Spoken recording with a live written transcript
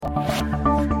Hello,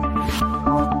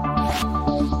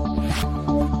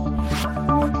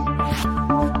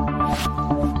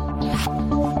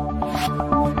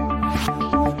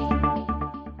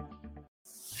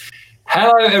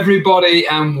 everybody,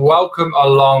 and welcome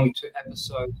along to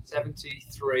episode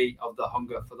 73 of the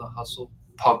Hunger for the Hustle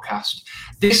podcast.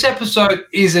 This episode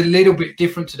is a little bit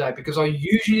different today because I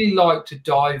usually like to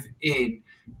dive in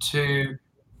to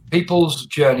people's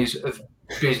journeys of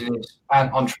business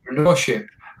and entrepreneurship.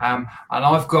 And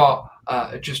I've got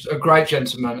just a great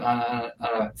gentleman and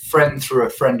a friend through a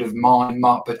friend of mine,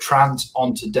 Mark Bertrand,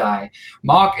 on today.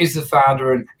 Mark is the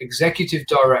founder and executive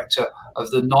director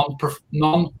of the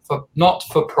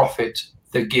not-for-profit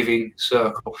The Giving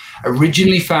Circle,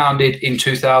 originally founded in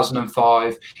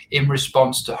 2005 in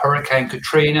response to Hurricane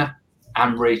Katrina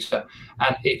and Rita,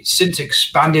 and it's since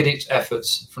expanded its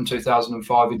efforts from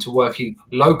 2005 into working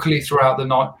locally throughout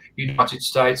the United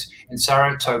States in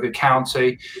Saratoga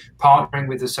County, partnering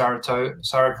with the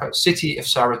City of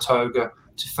Saratoga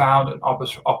to found and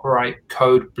operate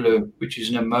Code Blue, which is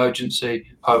an emergency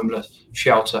homeless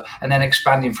shelter, and then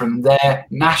expanding from there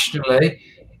nationally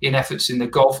in efforts in the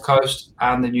Gulf Coast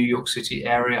and the New York City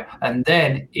area, and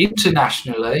then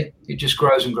internationally it just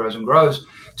grows and grows and grows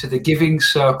to the Giving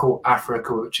Circle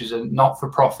Africa, which is a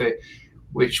not-for-profit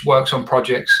which works on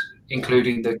projects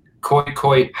including the Koi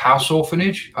Koi House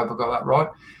Orphanage, I hope I got that right,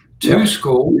 two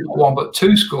schools, not one but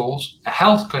two schools, a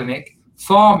health clinic,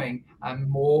 farming, and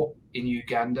more in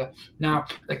Uganda. Now,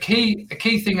 a key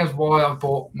thing as why I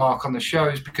brought Mark on the show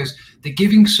is because the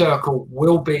Giving Circle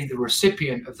will be the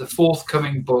recipient of the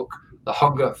forthcoming book, The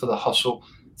Hunger for the Hustle,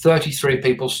 33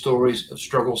 People's Stories of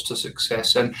Struggles to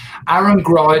Success. And Aaron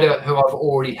Grider, who I've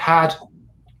already had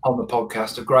on the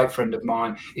podcast, a great friend of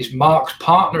mine, is Mark's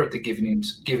partner at the Giving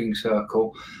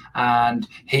Circle, and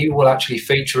he will actually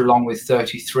feature along with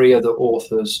 33 other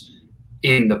authors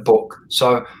in the book.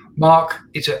 So Mark,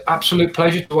 it's an absolute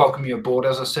pleasure to welcome you aboard.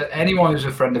 As I said, anyone who's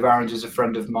a friend of Aaron's is a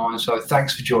friend of mine. So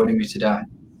thanks for joining me today.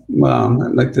 Well,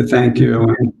 I'd like to thank you.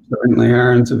 And certainly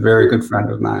Aaron's a very good friend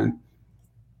of mine.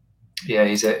 Yeah,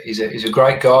 he's a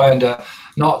great guy and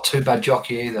not too bad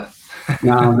jockey either.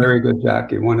 No, very good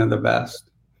jockey, one of the best.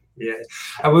 Yeah,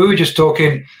 and we were just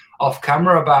talking off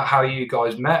camera about how you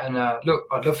guys met. And look,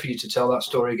 I'd love for you to tell that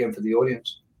story again for the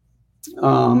audience.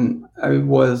 I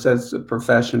was, as a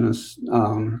profession,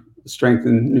 strength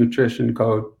and nutrition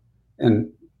coach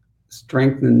and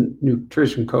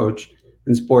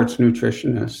sports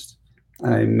nutritionist.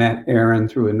 I met Aaron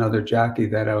through another jockey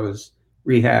that I was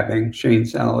rehabbing, Shane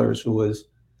Sellers, who was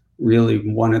really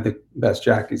one of the best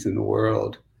jockeys in the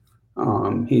world.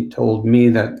 He told me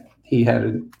that he had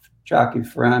a jockey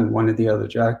friend, one of the other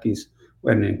jockeys, who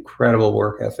had an incredible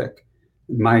work ethic.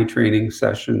 My training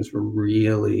sessions were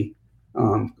really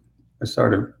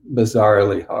sort of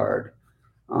bizarrely hard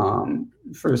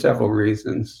for several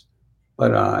reasons.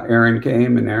 But Aaron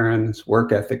came, and Aaron's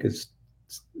work ethic is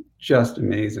just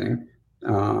amazing.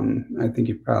 I think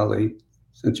you probably,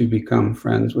 since you've become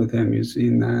friends with him, you've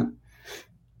seen that.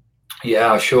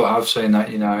 Yeah, sure, I've seen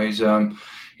that. You know, he's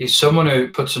someone who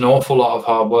puts an awful lot of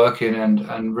hard work in,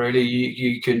 and really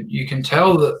you can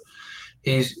tell that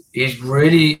he's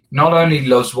really not only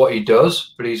loves what he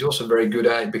does, but he's also very good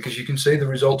at it, because you can see the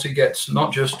results he gets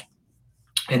not just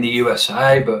in the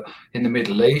USA but in the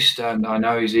Middle East. And I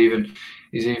know he's even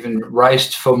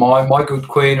raced for my good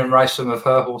queen and raced some of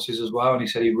her horses as well, and he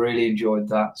said he really enjoyed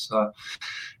that. So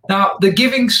now the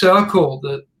Giving Circle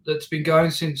that's been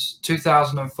going since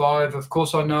 2005, of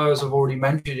course, I know, as I've already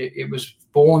mentioned, it was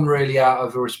born really out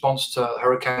of a response to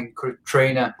Hurricane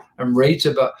Katrina and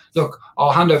Rita. But look,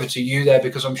 I'll hand over to you there,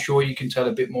 because I'm sure you can tell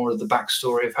a bit more of the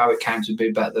backstory of how it came to be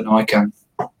better than I can.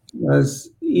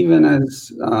 Even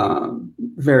as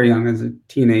very young, as a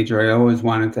teenager, I always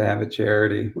wanted to have a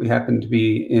charity. We happened to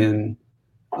be in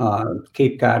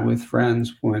Cape Cod with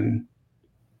friends when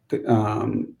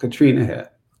Katrina hit.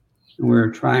 And we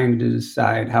were trying to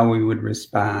decide how we would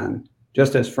respond,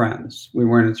 just as friends. We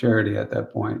weren't a charity at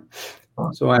that point.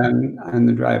 So on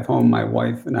the drive home, my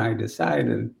wife and I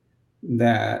decided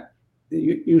that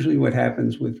usually what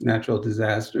happens with natural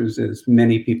disasters is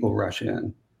many people rush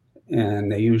in,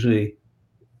 and they usually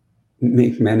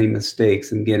make many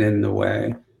mistakes and get in the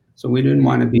way. So we didn't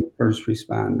want to be first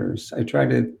responders. I tried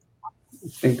to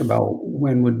think about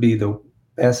when would be the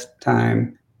best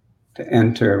time to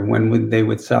enter, when they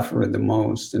would suffer the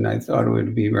most. And I thought it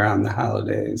would be around the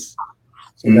holidays.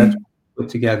 So that's put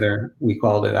together. We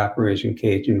called it Operation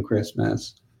Cajun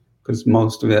Christmas, because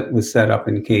most of it was set up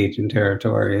in Cajun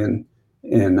territory in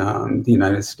the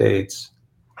United States.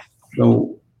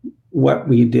 So what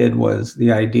we did was,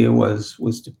 the idea was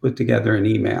to put together an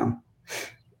email.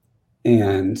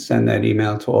 and send that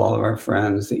email to all of our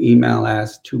friends. The email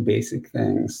asks two basic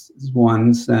things.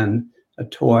 One, send a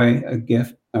toy, a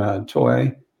gift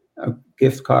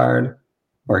card,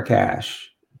 or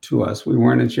cash to us. We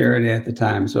weren't a charity at the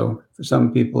time, so for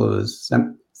some people it was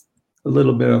a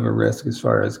little bit of a risk as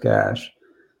far as cash.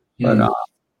 But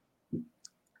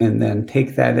and then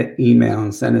take that email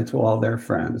and send it to all their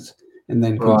friends, and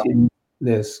then continue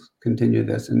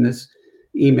this. And this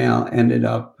email ended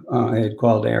up, I had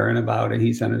called Aaron about it.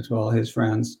 He sent it to all his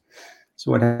friends.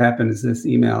 So what happened is this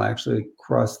email actually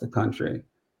crossed the country.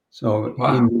 So in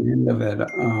the end of it,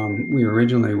 we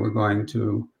originally were going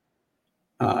to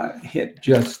hit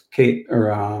just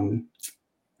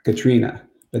Katrina,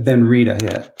 but then Rita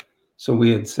hit. So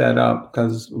we had set up,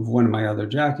 because one of my other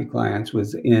jockey clients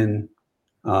was in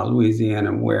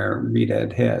Louisiana where Rita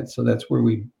had hit. So that's where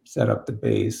we set up the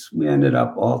base. We ended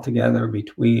up all together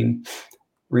between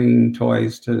bringing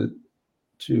toys to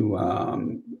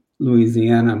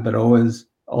Louisiana, but always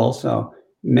also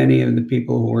many of the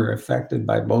people who were affected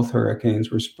by both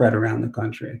hurricanes were spread around the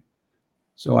country.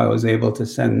 So I was able to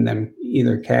send them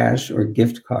either cash or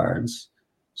gift cards.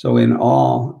 So in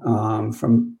all,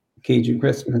 from Cajun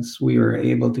Christmas, we were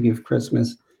able to give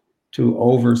Christmas to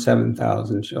over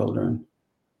 7,000 children.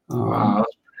 Wow.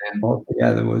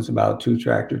 Altogether was about 2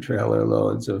 tractor trailer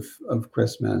loads of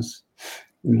Christmas.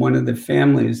 And one of the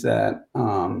families that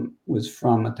was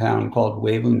from a town called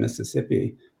Waveland,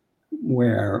 Mississippi,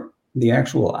 where the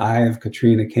actual eye of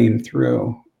Katrina came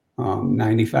through.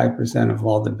 95% of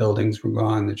all the buildings were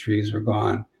gone, the trees were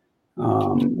gone.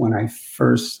 When I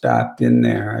first stopped in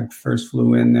there, I first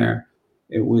flew in there,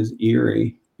 it was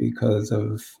eerie because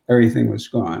of everything was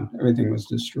gone. Everything was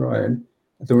destroyed.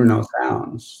 But there were no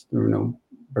sounds. There were no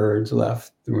birds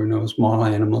left. There were no small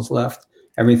animals left.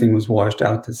 Everything was washed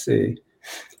out to sea.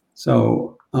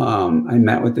 So I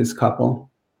met with this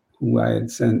couple who I had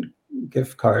sent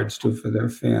gift cards to for their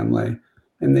family,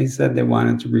 and they said they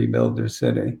wanted to rebuild their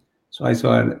city. So I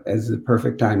saw it as the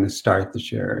perfect time to start the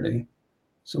charity.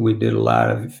 So we did a lot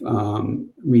of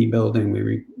rebuilding. We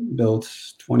rebuilt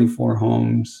 24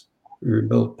 homes. We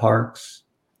rebuilt parks.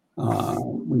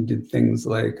 We did things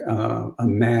like a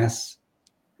mass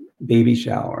baby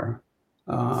shower.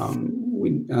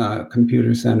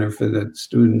 Computer center for the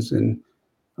students in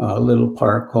a little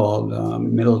park called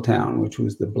Middletown, which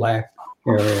was the black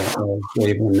area of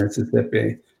Waveland,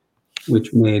 Mississippi,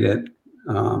 which made it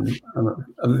a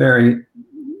very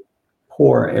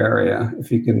poor area.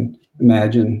 If you can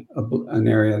imagine an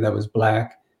area that was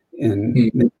black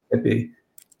in Mississippi,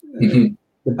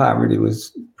 the poverty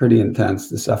was pretty intense.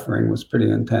 The suffering was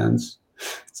pretty intense.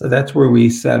 So that's where we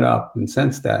set up. And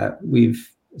since that,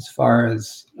 we've, as far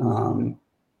as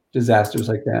disasters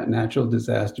like that, natural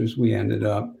disasters, we ended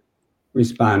up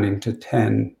responding to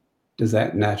 10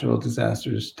 natural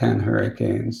disasters, 10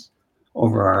 hurricanes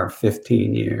over our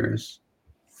 15 years.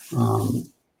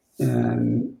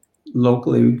 And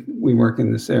locally, we work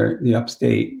in the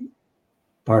upstate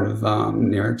part of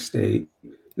New York State,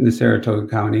 in the Saratoga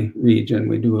County region.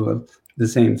 We do the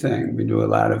same thing. We do a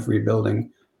lot of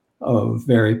rebuilding of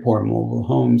very poor mobile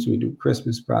homes. We do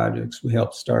Christmas projects. We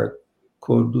help start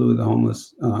Code Blue, the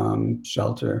homeless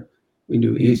shelter. We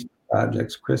do Easter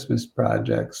projects, Christmas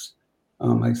projects,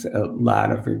 like I said, a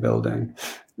lot of rebuilding.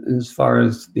 As far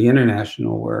as the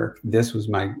international work, this was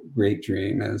my great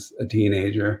dream as a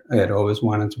teenager. I had always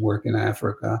wanted to work in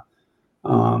Africa.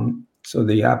 So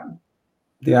the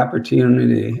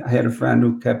opportunity, I had a friend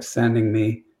who kept sending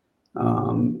me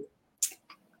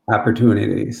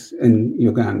opportunities in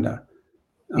Uganda,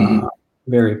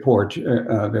 very poor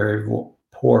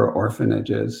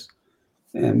orphanages.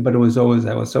 But it was always,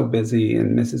 I was so busy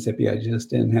in Mississippi, I just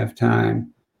didn't have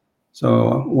time.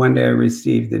 So one day I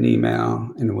received an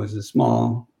email, and it was a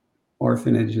small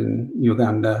orphanage in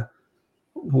Uganda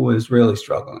who was really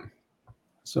struggling.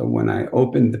 So when I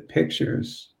opened the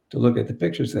pictures to look at the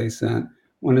pictures they sent,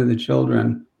 one of the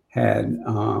children had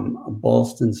a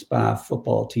Ballston Spa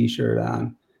football T-shirt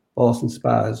on. Ballston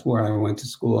Spa is where I went to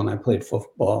school, and I played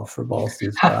football for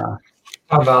Ballston Spa.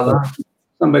 How about that?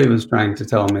 Somebody was trying to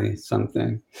tell me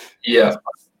something. Yeah.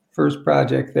 First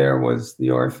project there was the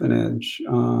orphanage,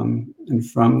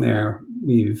 and from there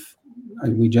we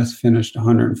just finished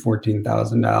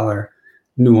 $114,000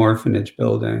 new orphanage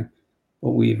building,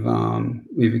 but we've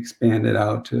expanded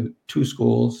out to 2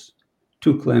 schools,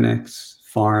 2 clinics,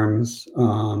 farms,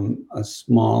 a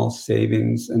small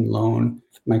savings and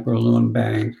micro loan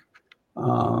bank,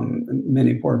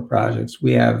 many poor projects.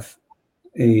 We have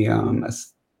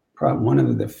one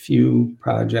of the few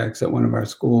projects at one of our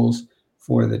schools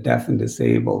for the deaf and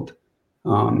disabled,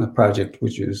 a project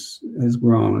which has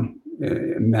grown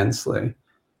immensely.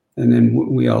 And then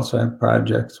we also have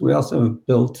projects. We also have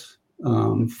built,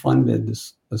 funded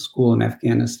a school in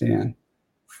Afghanistan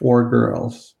for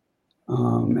girls,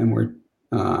 and we're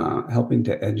helping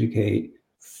to educate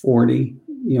 40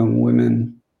 young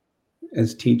women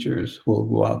as teachers who will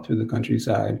go out through the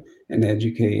countryside and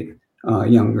educate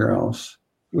young girls,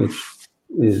 which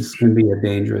can be a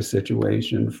dangerous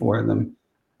situation for them,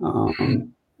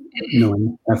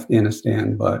 knowing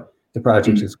Afghanistan. But the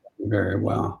project is going very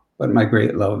well. But my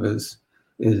great love is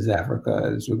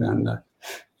Africa, is Uganda.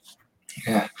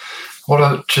 Yeah.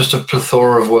 Just a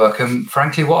plethora of work, and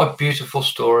frankly, what a beautiful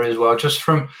story as well. Just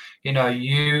from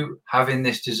you having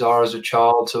this desire as a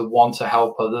child to want to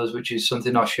help others, which is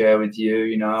something I share with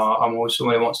you. I'm always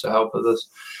someone who wants to help others,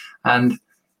 and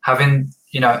having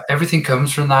everything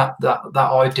comes from that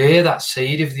idea, that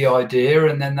seed of the idea,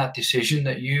 and then that decision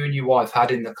that you and your wife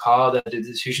had in the car, the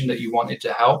decision that you wanted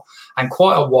to help, and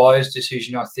quite a wise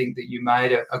decision, I think, that you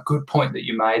made. A good point that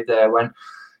you made there. When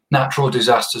natural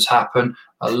disasters happen,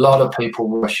 a lot of people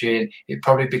rush in. It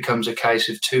probably becomes a case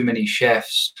of too many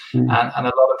chefs, and a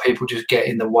lot of people just get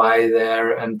in the way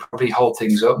there and probably hold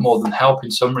things up more than help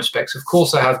in some respects. Of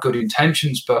course, they have good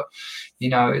intentions, but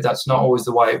that's not always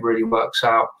the way it really works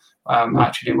out.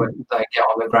 Actually, when they get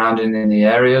on the ground and in the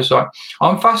area. So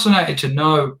I'm fascinated to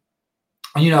know,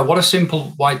 what a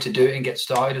simple way to do it and get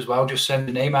started as well. Just send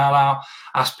an email out,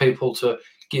 ask people to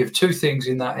give 2 things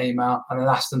in that email, and then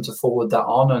ask them to forward that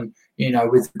on. And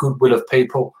with the goodwill of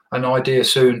people, an idea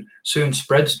soon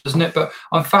spreads, doesn't it? But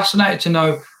I'm fascinated to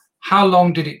know, how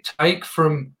long did it take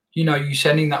from you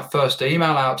sending that first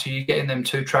email out to you getting them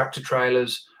 2 tractor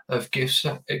trailers of gifts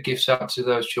out to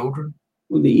those children?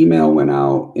 Well, the email went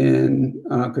out in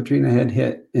Katrina had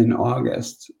hit in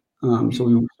August, so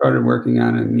we started working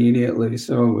on it immediately.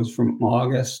 So it was from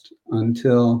August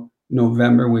until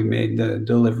November we made the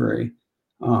delivery.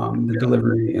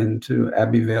 Delivery into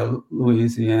Abbeville,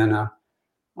 Louisiana.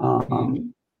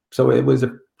 So it was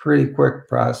a pretty quick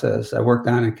process. I worked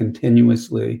on it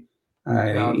continuously.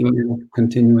 I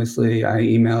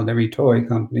emailed every toy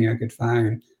company I could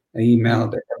find. I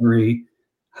emailed every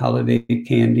holiday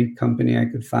candy company I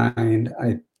could find.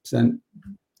 I sent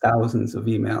thousands of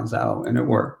emails out, and it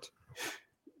worked.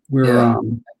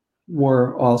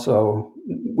 We're also,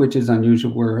 which is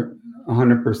unusual, we're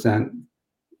 100%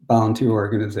 volunteer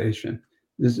organization.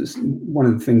 This is one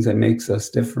of the things that makes us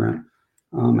different.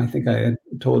 I think I had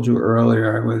told you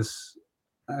earlier,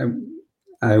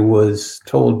 I was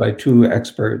told by 2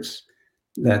 experts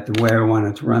that the way I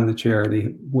wanted to run the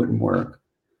charity wouldn't work.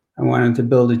 I wanted to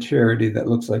build a charity that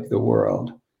looks like the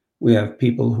world. We have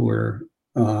people who are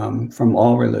from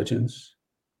all religions,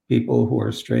 people who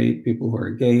are straight, people who are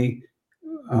gay.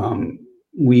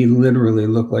 We literally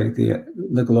look like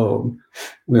the globe.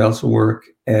 We also work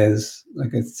as,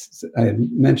 like I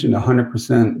mentioned,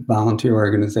 100% volunteer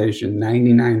organization.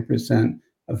 99%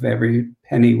 of every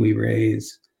penny we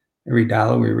raise, every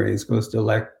dollar we raise, goes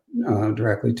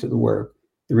directly to the work.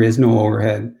 There is no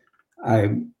overhead.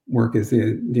 I work as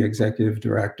the executive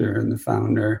director and the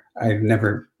founder. I've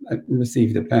never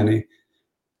received a penny.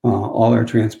 All our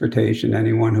transportation,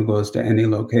 anyone who goes to any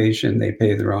location, they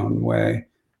pay their own way,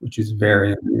 which is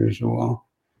very unusual.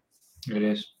 It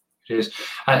is.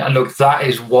 And look, that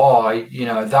is why,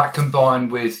 that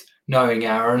combined with knowing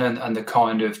Aaron and the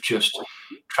kind of just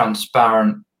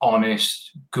transparent,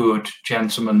 honest, good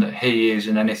gentleman that he is,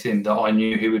 and anything that I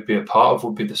knew he would be a part of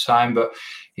would be the same. But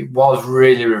it was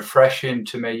really refreshing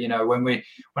to me, when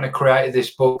I created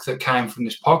this book that came from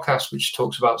this podcast, which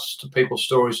talks about people's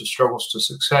stories of struggles to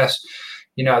success.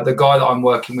 The guy that I'm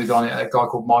working with on it, a guy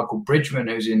called Michael Bridgman,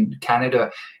 who's in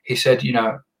Canada, he said,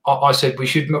 I said we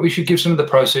should give some of the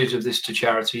proceeds of this to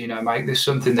charity, make this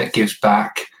something that gives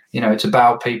back. It's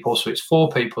about people, so it's for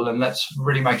people, and let's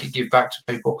really make it give back to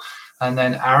people. And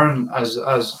then Aaron, as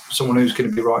someone who's going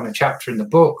to be writing a chapter in the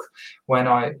book, when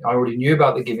I already knew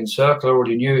about the Giving Circle, I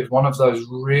already knew it's one of those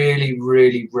really,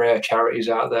 really rare charities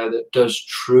out there that does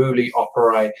truly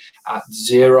operate at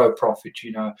 0 profit.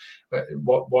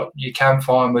 What you can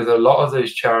find with a lot of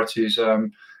these charities,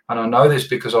 and I know this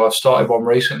because I've started one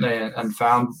recently and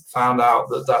found out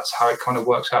that that's how it kind of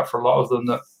works out for a lot of them,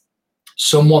 that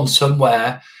someone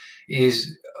somewhere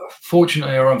is,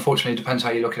 fortunately or unfortunately, depends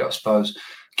how you look at it, I suppose,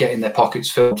 getting their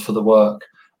pockets filled for the work.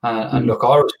 And look,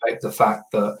 I respect the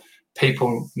fact that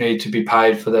people need to be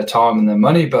paid for their time and their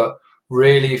money, but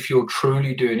really, if you're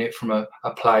truly doing it from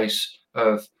a place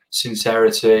of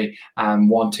sincerity and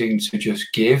wanting to just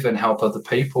give and help other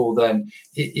people, then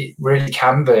it really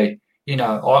can be.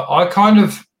 I kind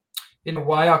of, in a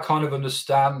way, I kind of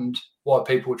understand why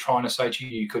people were trying to say to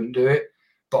you couldn't do it.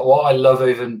 But what I love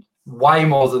even way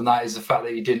more than that is the fact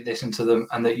that you didn't listen to them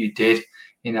and that you did.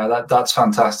 You know, that's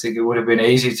fantastic. It would have been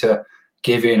easy to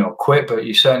give in or quit, but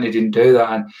you certainly didn't do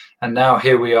that. And now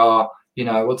here we are, you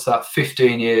know, what's that,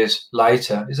 15 years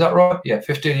later? Is that right? Yeah,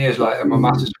 15 years later. My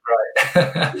maths is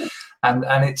great.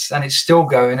 and it's still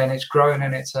going, and it's growing,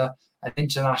 and it's an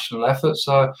international effort.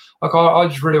 So like, I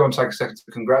just really want to take a second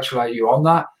to congratulate you on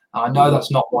that. I know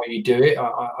that's not why you do it.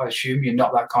 I assume you're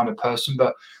not that kind of person,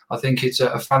 but I think it's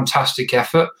a fantastic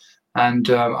effort, and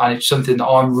it's something that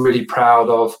I'm really proud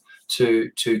of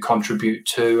to contribute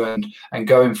to. And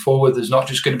going forward, there's not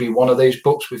just going to be one of these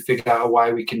books. We've figured out a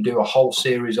way we can do a whole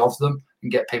series of them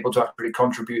and get people to actually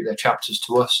contribute their chapters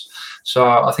to us. So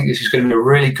I think this is going to be a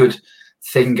really good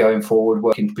thing going forward,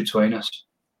 working between us.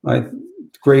 I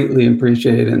greatly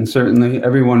appreciate it, and certainly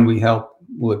everyone we help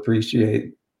will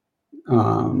appreciate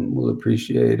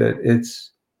it.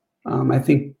 It's I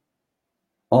think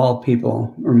all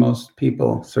people, or most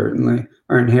people certainly,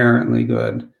 are inherently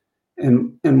good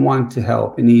and want to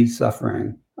help and ease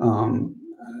suffering.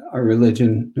 Our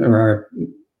religion, or our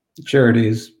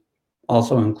charities,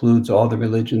 also includes all the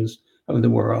religions of the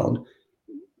world.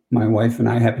 My wife and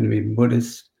I happen to be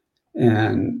Buddhists,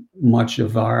 and much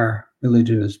of our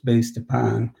religion is based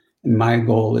upon, and my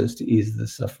goal is to ease the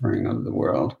suffering of the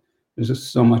world. There's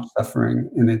just so much suffering,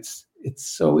 and it's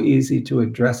so easy to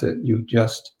address it. You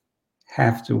just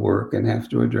have to work and have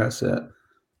to address it.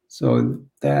 So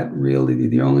that really,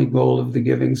 the only goal of the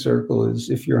Giving Circle is,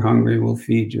 if you're hungry, we'll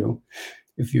feed you.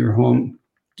 If you're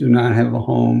do not have a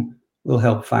home, we'll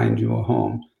help find you a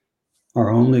home. Our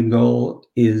only goal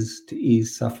is to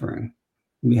ease suffering.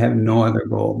 We have no other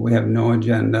goal. We have no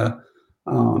agenda.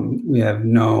 We have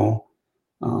no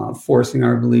forcing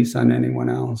our beliefs on anyone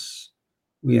else.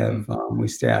 We have we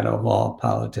stay out of all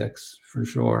politics, for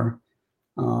sure.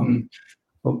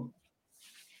 But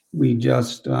we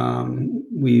just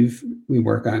we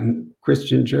work on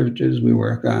Christian churches. We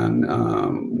work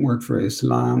on work for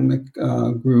Islamic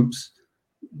groups.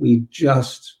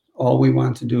 All we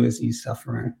want to do is ease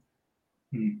suffering.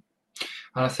 And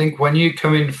I think when you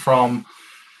come in from,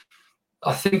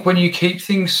 I think when you keep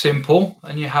things simple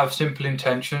and you have simple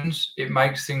intentions, it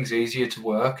makes things easier to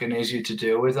work and easier to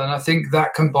deal with. And I think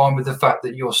that, combined with the fact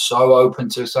that you're so open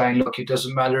to saying, look, it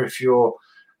doesn't matter if you're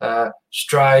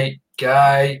straight,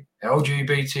 gay,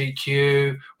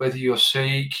 LGBTQ, whether you're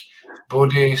Sikh,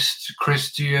 Buddhist,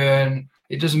 Christian,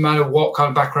 it doesn't matter what kind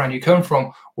of background you come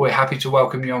from, we're happy to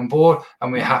welcome you on board,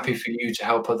 and we're happy for you to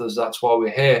help others. That's why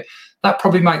we're here. That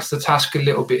probably makes the task a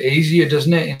little bit easier,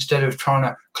 doesn't it? Instead of trying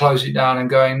to close it down and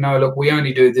going, no, look, we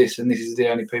only do this, and this is the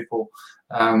only people,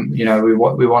 we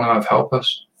want to have help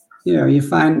us. You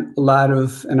find a lot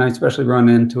of, and I especially run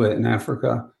into it in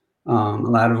Africa, a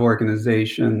lot of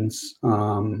organizations,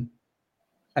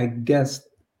 I guess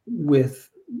with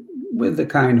a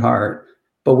kind heart,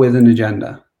 but with an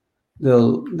agenda.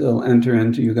 They'll enter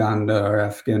into Uganda or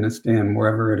Afghanistan,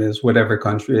 wherever it is, whatever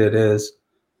country it is,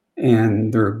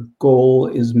 and their goal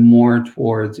is more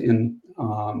towards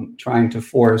trying to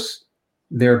force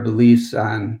their beliefs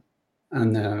on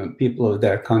the people of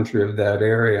that country, of that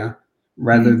area,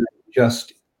 rather than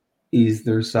just ease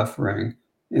their suffering.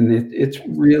 And it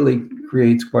really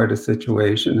creates quite a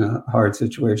situation, a hard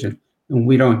situation. And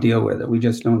we don't deal with it. We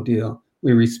just don't deal.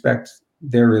 We respect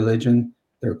their religion,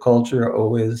 their culture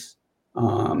always.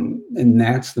 And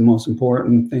that's the most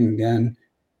important thing. Again,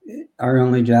 our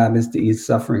only job is to ease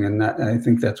suffering. And I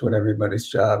think that's what everybody's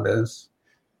job is.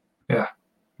 Yeah.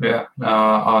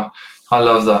 I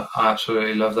love that. I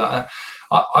absolutely love that.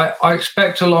 I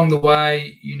expect along the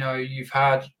way, you've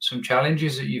had some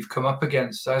challenges that you've come up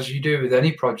against, as you do with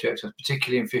any project,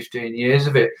 particularly in 15 years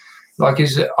of it.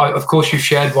 Of course, you've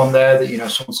shared one there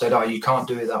that, someone said, oh, you can't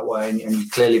do it that way, and you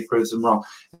clearly proved them wrong.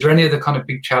 Is there any other kind of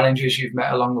big challenges you've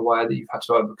met along the way that you've had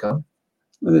to overcome?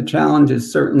 Well, the challenge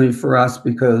is certainly for us,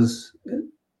 because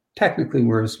technically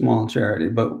we're a small charity,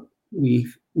 but we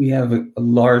have a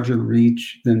larger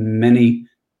reach than many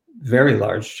very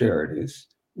large charities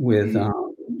with,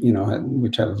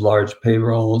 which have large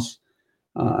payrolls,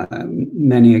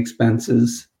 many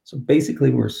expenses. So basically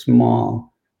we're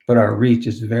small, but our reach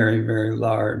is very, very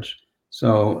large.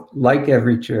 So like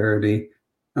every charity,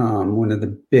 one of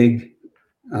the big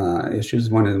issues,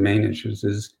 one of the main issues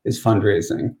is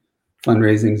fundraising.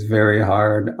 Fundraising is very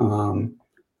hard. I'm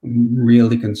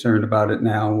really concerned about it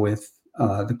now with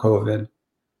the COVID.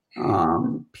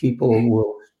 People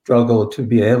will struggle to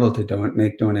be able to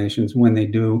make donations. When they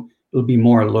do, it'll be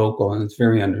more local, and it's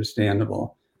very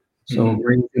understandable. So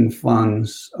raising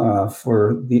funds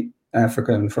for the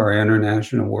Africa and for our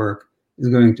international work is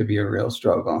going to be a real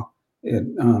struggle.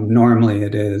 Normally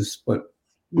it is, but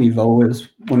we've always,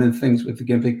 one of the things with the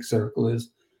Giving Circle is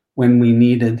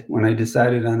when I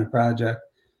decided on a project,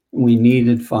 we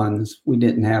needed funds, we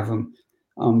didn't have them.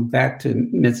 Back to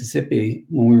Mississippi,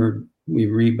 when we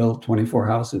rebuilt 24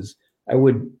 houses, I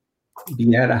would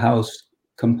be at a house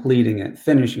completing it,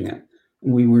 finishing it,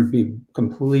 and we would be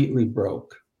completely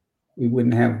broke. We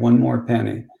wouldn't have one more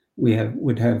penny.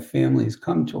 Would have families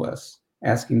come to us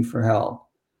asking for help.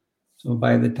 So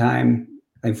by the time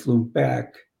I flew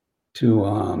back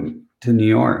to New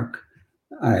York,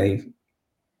 I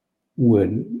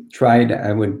would try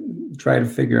to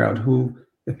figure out who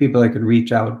the people I could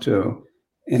reach out to.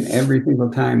 And every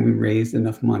single time we raised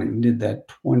enough money. We did that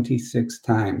 26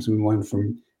 times. We went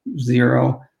from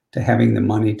zero to having the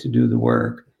money to do the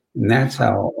work. And that's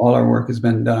how all our work has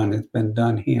been done. It's been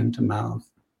done hand to mouth,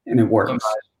 and it works.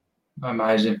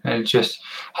 Amazing. And it's just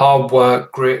hard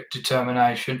work, grit,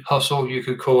 determination, hustle, you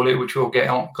could call it, which we'll get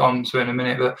on to in a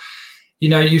minute. But,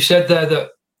 you said there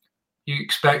that you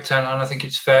expect, and I think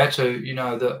it's fair to,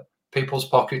 that people's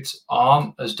pockets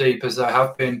aren't as deep as they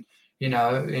have been,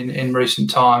 in recent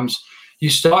times. You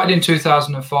started in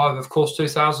 2005. Of course,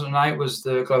 2008 was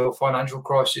the global financial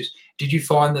crisis. Did you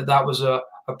find that was a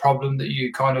problem that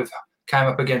you kind of came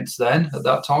up against then at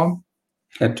that time?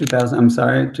 At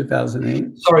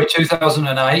 2008? Sorry,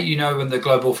 2008, when the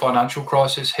global financial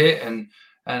crisis hit and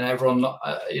everyone,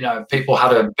 people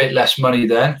had a bit less money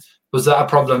then. Was that a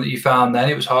problem that you found then?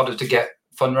 It was harder to get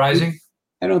fundraising?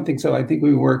 I don't think so. I think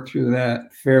we worked through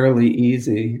that fairly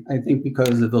easy. I think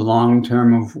because of the long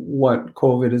term of what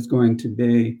COVID is going to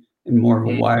be in more of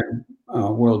a wide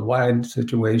worldwide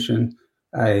situation,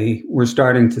 we're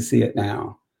starting to see it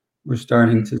now. We're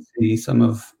starting to see some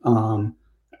of,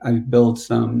 I've built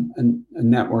a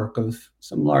network of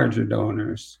some larger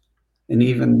donors, and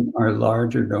even our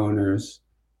larger donors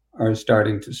are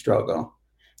starting to struggle,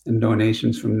 and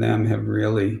donations from them have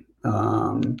really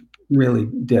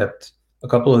dipped. A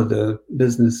couple of the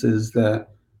businesses that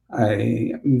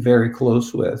I am very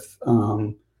close with,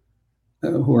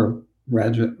 who are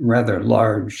rather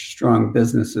large, strong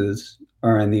businesses,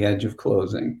 are on the edge of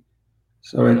closing.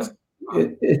 So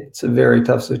it's a very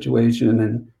tough situation,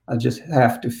 and I just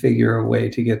have to figure a way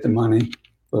to get the money.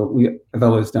 But I've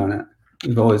always done it.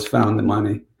 We've always found the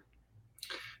money.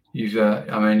 You've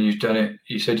done it.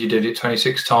 You said you did it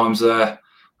 26 times there.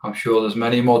 I'm sure there's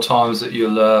many more times that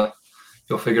you'll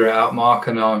figure it out, Mark.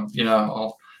 And I'm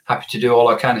happy to do all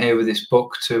I can here with this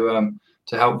book to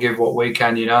help give what we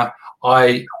can.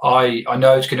 I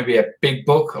know it's going to be a big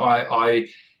book.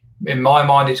 In my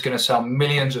mind, it's going to sell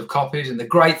millions of copies. And the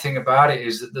great thing about it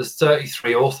is that there's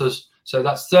 33 authors. So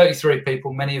that's 33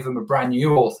 people. Many of them are brand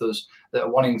new authors that are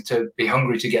wanting to be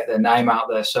hungry to get their name out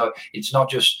there. So it's not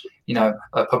just, a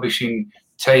publishing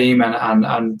team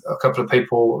and a couple of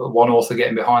people, one author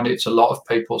getting behind it. It's a lot of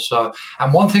people. So,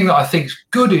 and one thing that I think is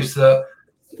good is that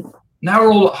now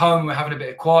we're all at home, we're having a bit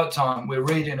of quiet time, we're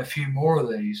reading a few more of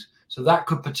these. So that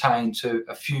could pertain to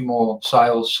a few more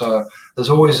sales. So there's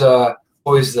always a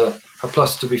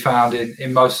plus to be found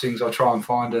in most things I try and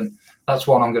find, and that's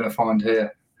one I'm going to find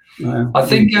here. I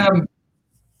think,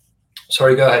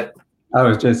 sorry, go ahead. I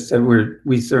was just saying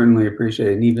we certainly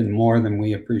appreciate it, and even more than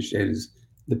we appreciate is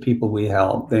the people we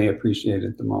help. They appreciate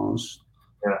it the most.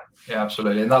 Yeah,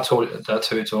 absolutely, and that's who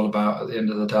it's all about at the end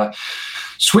of the day.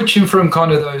 Switching from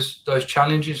kind of those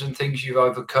challenges and things you've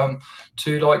overcome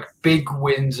to like big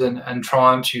wins and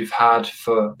triumphs you've had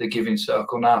for the Giving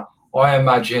Circle. Now, I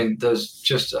imagine there's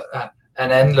just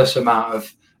an endless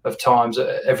amount of times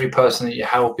that every person that you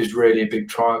help is really a big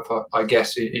triumph, I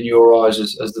guess, in your eyes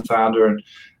as the founder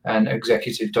and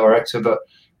executive director. But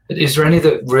is there any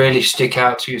that really stick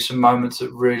out to you, some moments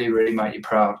that really, really make you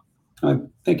proud? I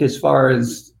think as far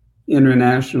as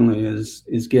internationally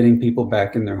is getting people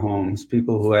back in their homes,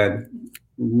 people who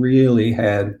really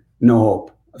had no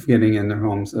hope of getting in their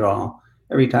homes at all.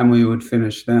 Every time we would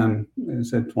finish them, I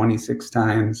said 26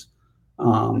 times,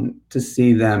 to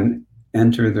see them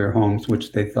enter their homes,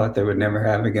 which they thought they would never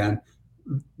have again.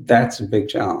 That's a big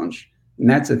challenge. And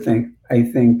that's a thing. I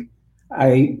think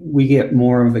we get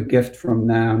more of a gift from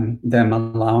them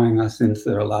allowing us into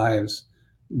their lives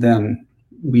than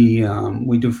we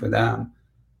do for them.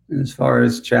 And as far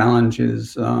as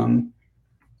challenges and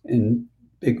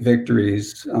big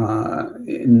victories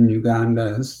in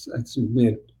Uganda,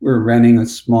 we're renting a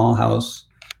small house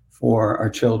for our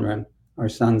children, our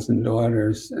sons and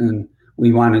daughters, and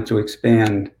we wanted to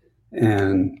expand,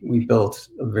 and we built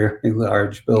a very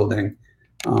large building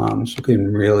so we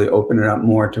can really open it up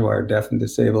more to our deaf and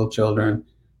disabled children.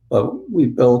 But we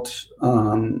built a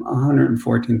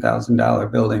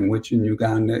 $114,000 building, which in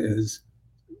Uganda is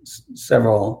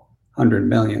several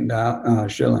million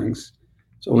shillings.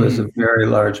 So it was a very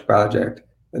large project.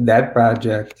 But that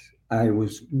project, I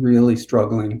was really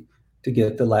struggling to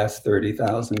get the last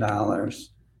 $30,000.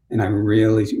 And I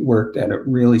really worked at it,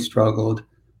 really struggled.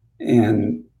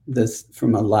 And this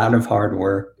from a lot of hard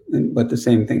work, but the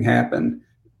same thing happened.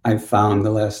 I found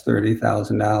the last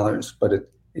 $30,000, but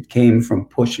it came from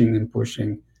pushing and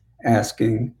pushing,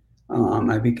 asking.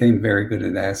 I became very good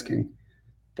at asking,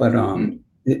 but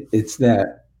it's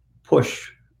that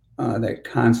push, that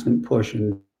constant push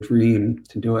and dream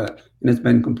to do it, and it's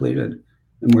been completed.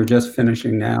 And we're just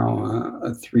finishing now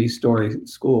a 3-story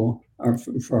school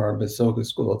for our Basoga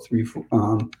school, a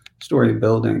 3-story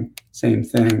building. Same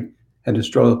thing. Had to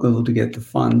struggle to get the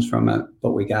funds from it,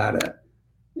 but we got it.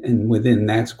 And within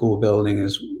that school building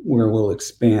is where we'll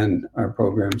expand our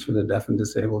programs for the deaf and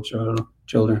disabled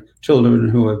children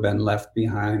who have been left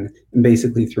behind and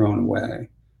basically thrown away.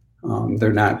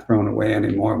 They're not thrown away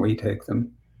anymore. We take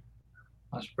them.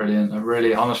 That's brilliant. It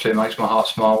really, honestly, it makes my heart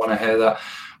smile when I hear that.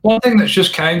 One thing that's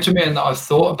just came to me and that I've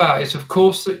thought about is, of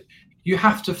course, that you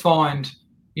have to find,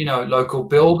 local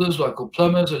builders, local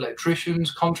plumbers,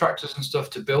 electricians, contractors and stuff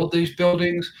to build these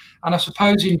buildings. And I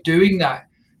suppose in doing that,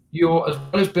 you're, as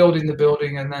well as building the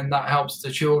building, and then that helps the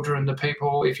children, the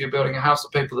people, if you're building a house,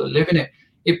 the people that live in it,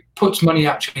 it puts money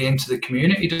actually into the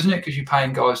community, doesn't it? Because you're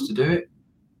paying guys to do it.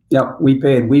 Yeah, we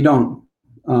paid. We don't,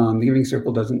 the Giving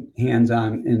Circle doesn't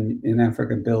hands-on in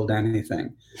Africa build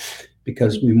anything,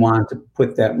 because we want to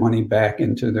put that money back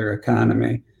into their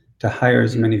economy to hire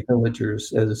as many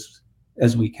villagers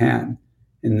as we can.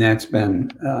 And that's been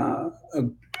a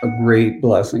great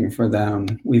blessing for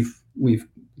them. We've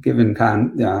given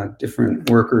different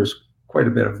workers quite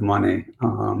a bit of money,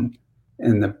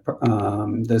 and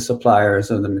the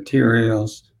suppliers of the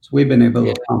materials. So we've been able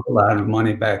to pump a lot of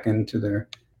money back into their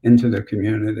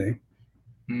community.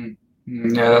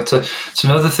 Yeah, it's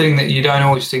another thing that you don't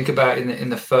always think about in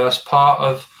the first part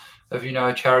of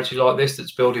a charity like this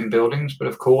that's building buildings. But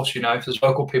of course, if there's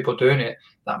local people doing it,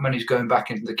 that money's going back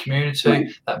into the community.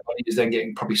 Right. That money is then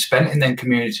getting probably spent in them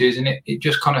communities, and it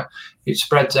just kind of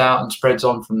spreads out and spreads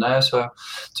on from there. So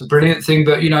it's a brilliant thing.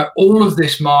 But all of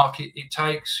this, Mark, it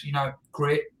takes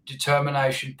grit,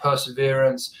 determination,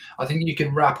 perseverance. I think you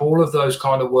can wrap all of those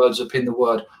kind of words up in the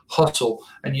word hustle.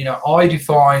 And I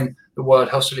define the word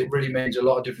hustle. It really means a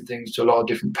lot of different things to a lot of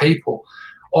different people.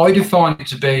 I define it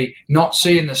to be not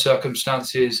seeing the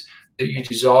circumstances that you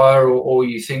desire or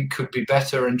you think could be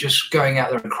better, and just going out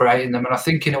there and creating them. And I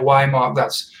think in a way, Mark,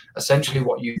 that's essentially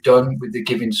what you've done with the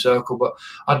Giving Circle. But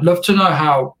I'd love to know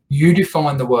how you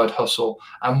define the word hustle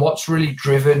and what's really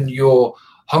driven your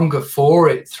hunger for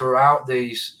it throughout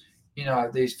these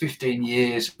 15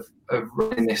 years of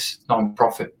running this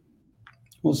nonprofit.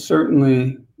 Well,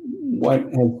 certainly what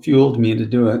has fueled me to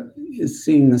do it is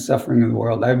seeing the suffering of the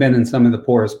world. I've been in some of the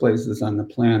poorest places on the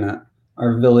planet.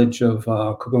 Our village of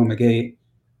Kagoma Gate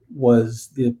was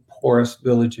the poorest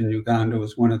village in Uganda. It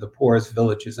was one of the poorest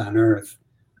villages on earth.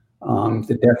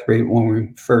 The death rate when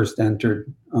we first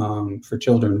entered for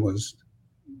children was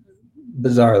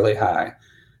bizarrely high.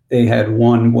 They had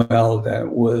one well that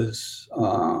was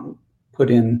put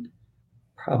in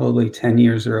probably 10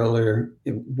 years earlier.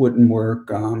 It wouldn't work.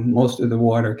 Most of the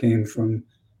water came from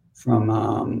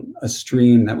a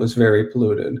stream that was very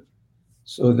polluted.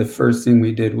 So the first thing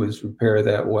we did was repair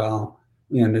that well.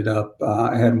 We ended up,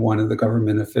 I had one of the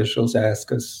government officials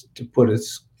ask us to put a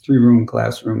 3-room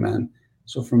classroom in.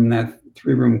 So from that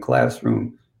 3-room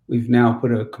classroom, we've now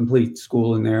put a complete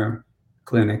school in there,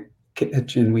 clinic,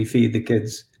 kitchen. We feed the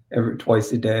kids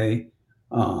twice a day.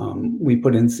 We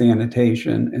put in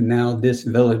sanitation, and now this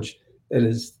village that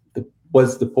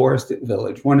was the poorest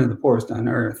village, one of the poorest on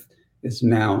earth, is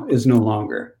no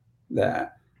longer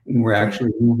that. And we're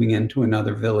actually moving into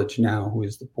another village now, who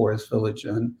is the poorest village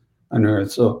on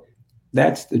earth. So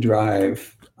that's the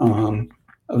drive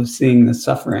of seeing the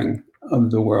suffering of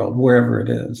the world, wherever it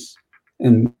is,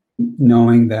 and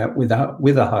knowing that with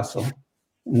a hustle,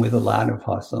 and with a lot of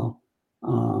hustle,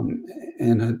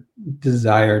 and a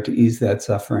desire to ease that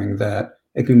suffering, that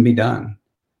it can be done.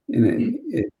 And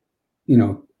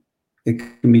it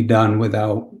can be done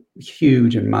without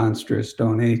huge and monstrous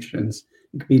donations.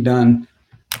 It can be done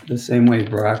the same way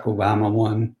Barack Obama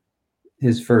won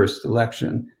his first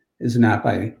election, is not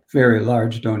by very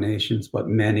large donations, but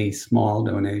many small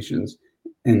donations.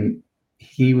 And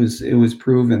it was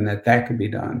proven that could be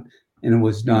done, and it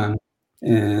was done.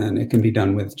 And it can be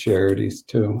done with charities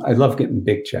too. I love getting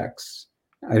big checks.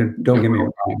 Don't get me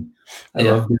wrong. I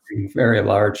love getting very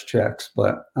large checks,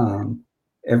 but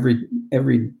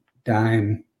every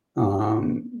dime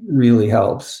really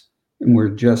helps. And we're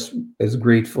just as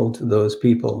grateful to those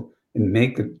people and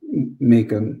make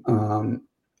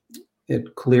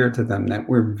it clear to them that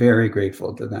we're very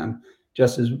grateful to them,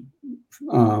 just as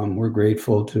we're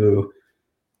grateful to,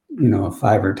 a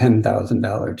 $5,000 or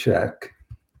 $10,000 check.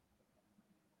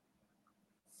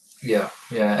 Yeah.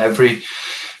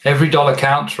 Every dollar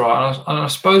counts, right? And I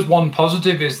suppose one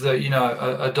positive is that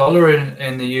a dollar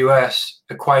in the US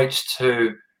equates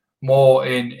to more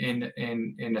in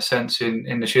a sense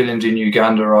in the shillings in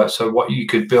Uganda, right? So what you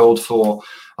could build for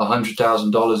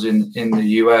 $100,000 in the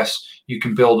US, you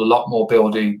can build a lot more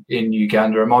building in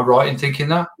Uganda. Am I right in thinking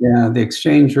that? Yeah, the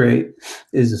exchange rate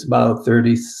is about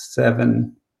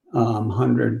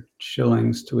 3,700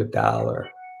 shillings to a dollar.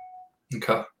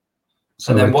 Okay.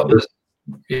 So and then what does?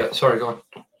 Yeah, sorry, go on.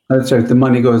 That's right. The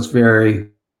money goes very,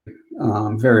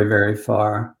 very, very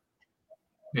far.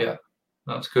 Yeah,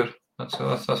 that's good. That's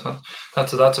a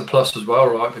plus as well,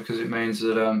 right? Because it means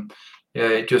that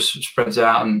it just spreads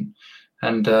out and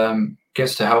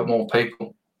gets to help more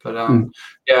people. But I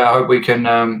hope we can.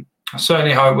 I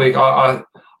certainly hope we.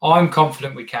 I'm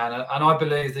confident we can, and I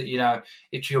believe that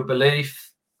it's your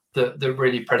belief that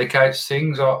really predicates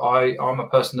things. I'm a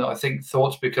person that I think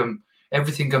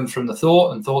everything comes from the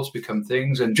thought, and thoughts become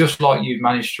things. And just like you've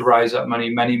managed to raise that money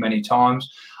many, many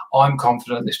times, I'm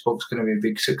confident this book's going to be a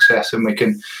big success, and we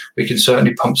can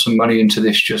certainly pump some money into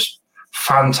this just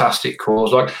fantastic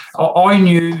cause. Like I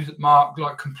knew that Mark,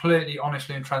 like completely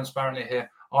honestly and transparently here,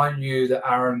 I knew that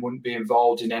Aaron wouldn't be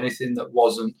involved in anything that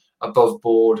wasn't above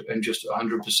board and just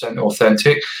 100%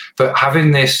 authentic. But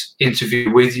having this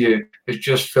interview with you has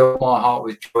just filled my heart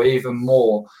with joy even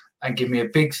more, and give me a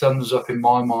big thumbs up in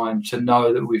my mind to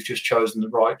know that we've just chosen the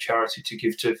right charity to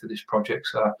give to for this project.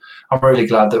 So I'm really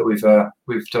glad that we've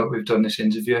done this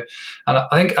interview. And I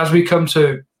think as we come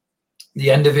to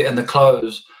the end of it and the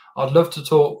close, I'd love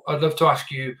to ask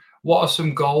you, what are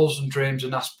some goals and dreams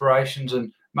and aspirations,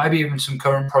 and maybe even some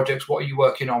current projects? What are you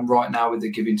working on right now with the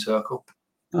Giving Circle?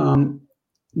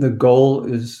 The goal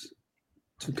is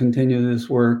to continue this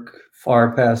work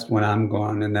far past when I'm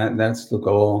gone, and that's the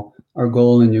goal. Our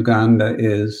goal in Uganda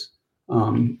is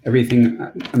everything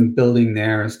I'm building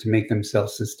there is to make them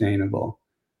self-sustainable.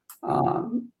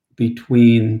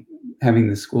 Between having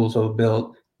the schools all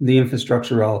built, the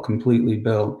infrastructure all completely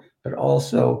built, but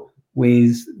also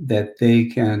ways that they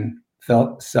can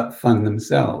fund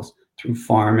themselves through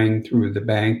farming, through the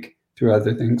bank, through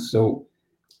other things. So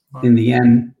in the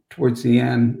end, towards the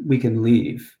end, we can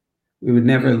leave. We would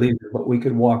never leave, but we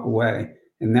could walk away.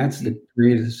 And that's the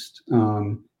greatest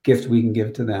gift we can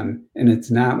give to them. And it's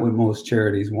not what most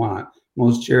charities want.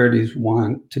 Most charities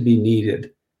want to be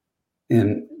needed.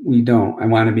 And we don't. I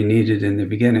want to be needed in the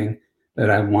beginning, but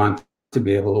I want to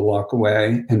be able to walk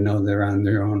away and know they're on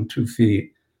their own 2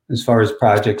 feet. As far as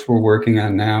projects we're working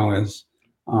on now is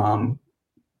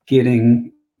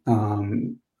getting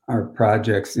our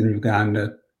projects in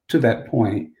Uganda to that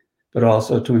point, but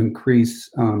also to increase,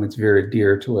 it's very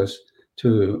dear to us,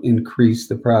 to increase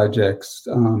the projects,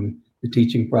 the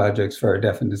teaching projects for our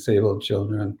deaf and disabled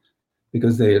children,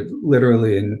 because they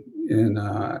literally in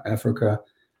Africa,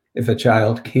 if a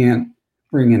child can't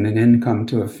bring in an income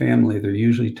to a family, they're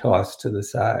usually tossed to the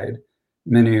side.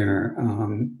 Many are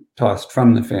tossed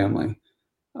from the family,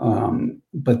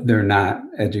 but they're not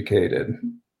educated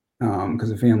because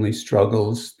the family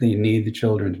struggles. They need the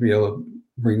children to be able to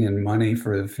bring in money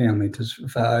for the family to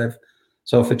survive.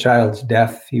 So if a child's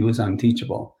deaf, he was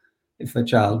unteachable. If a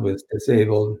child was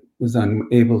disabled, was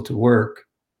unable to work,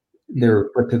 they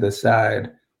were put to the side.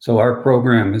 So our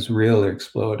program has really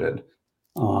exploded.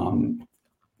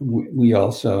 We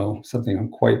also, something I'm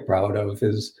quite proud of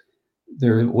is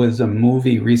there was a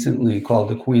movie recently called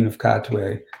The Queen of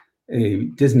Katwe, a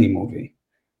Disney movie.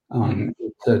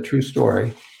 It's a true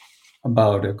story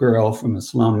about a girl from a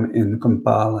slum in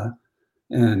Kampala,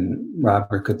 and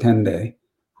Robert Katende,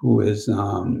 who is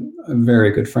a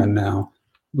very good friend now,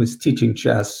 was teaching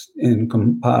chess in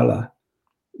Kampala,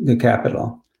 the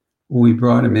capital. We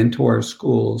brought him into our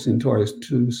schools, into our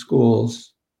 2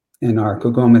 schools, in our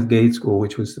Kagoma Gate School,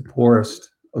 which was the poorest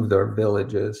of their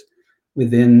villages.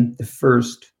 Within the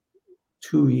first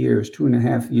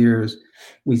 2.5 years,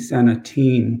 we sent a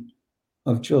team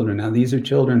of children. Now, these are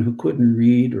children who couldn't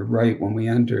read or write when we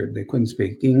entered. They couldn't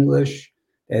speak English.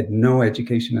 They had no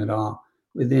education at all.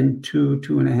 Within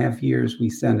 2.5 years, we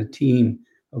sent a team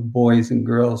of boys and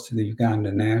girls to the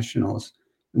Uganda Nationals,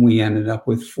 and we ended up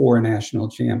with 4 national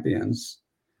champions.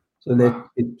 So that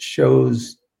it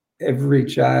shows every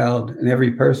child and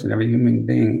every person, every human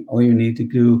being, all you need to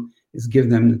do is give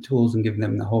them the tools and give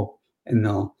them the hope, and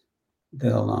they'll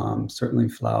certainly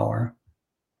flower.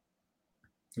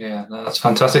 Yeah, no, that's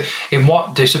fantastic. In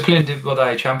what discipline were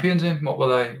they champions in? What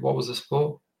was the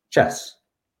sport? Chess.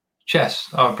 Chess.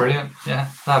 Oh, brilliant. Yeah,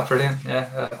 brilliant.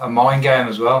 Yeah, a mind game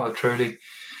as well. A truly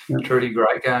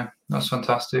great game. That's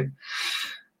fantastic.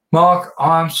 Mark,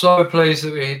 I'm so pleased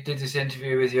that we did this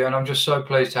interview with you, and I'm just so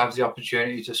pleased to have the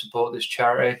opportunity to support this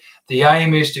charity. The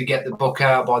aim is to get the book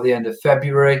out by the end of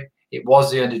February. It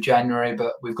was the end of January,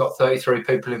 but we've got 33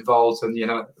 people involved, and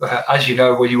as you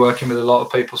know, when you're working with a lot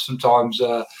of people, sometimes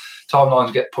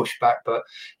timelines get pushed back. But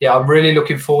yeah, I'm really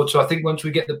looking forward to. I think once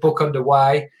we get the book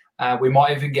underway, we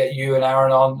might even get you and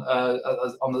Aaron on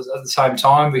at the same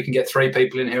time. We can get 3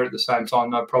 people in here at the same time,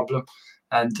 no problem.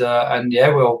 And yeah,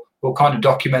 we'll kind of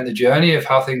document the journey of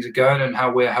how things are going and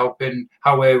how we're helping,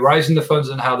 how we're raising the funds,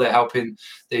 and how they're helping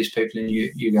these people in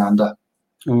Uganda.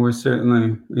 Well,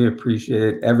 we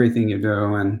appreciate everything you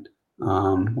do, and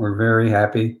we're very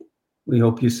happy. We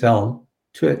hope you sell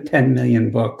 10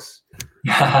 million books.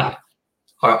 I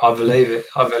believe it.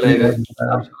 I believe it.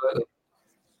 Absolutely.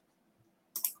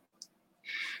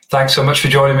 Thanks so much for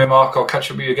joining me, Mark. I'll catch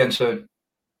up with you again soon.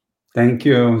 Thank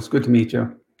you. It's good to meet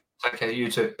you. Okay, you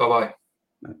too. Bye-bye.